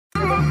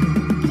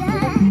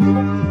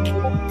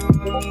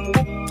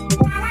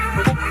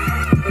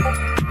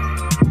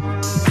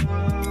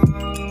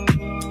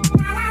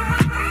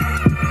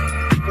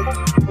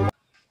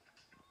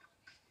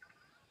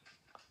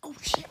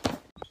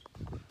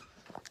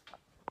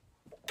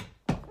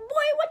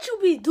what you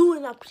be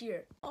doing up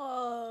here?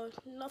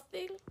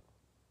 Nothing.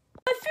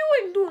 If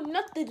you ain't doing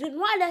nothing, then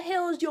why the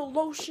hell is your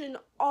lotion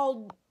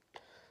all,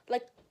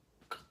 like,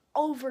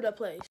 over the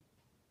place?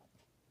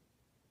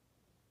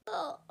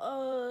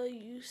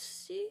 You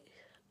see?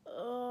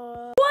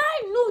 Boy,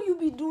 I knew you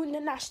be doing the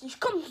nasties.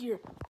 Come here.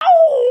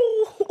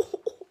 Oh!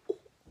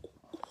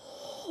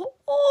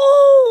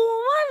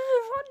 Oh,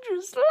 why did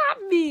you slap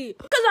me?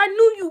 Because I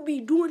knew you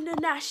be doing the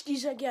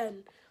nasties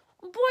again.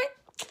 Boy,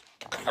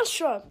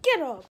 shut up.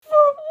 Get up. For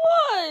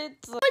what?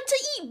 But to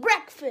eat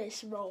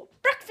breakfast, bro.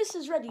 Breakfast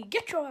is ready.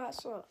 Get your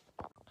ass up.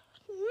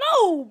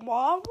 No,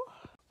 Mom.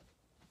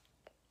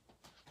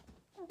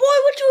 Boy,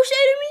 what you say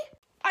to me?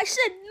 I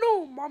said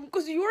no, Mom,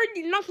 because you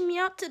already knocked me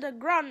out to the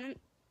ground.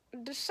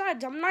 And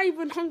besides, I'm not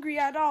even hungry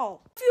at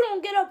all. If you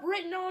don't get up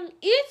right now and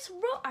eat,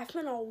 bro, I'm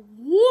finna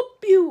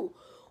whoop you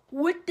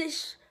with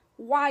this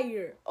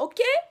wire,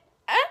 okay?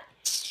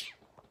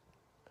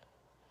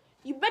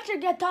 You better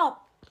get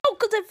up. No,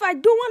 because if I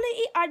don't want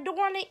to eat, I don't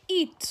want to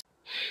eat.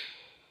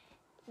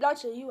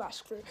 That's what you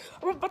ask for.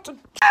 I'm about to...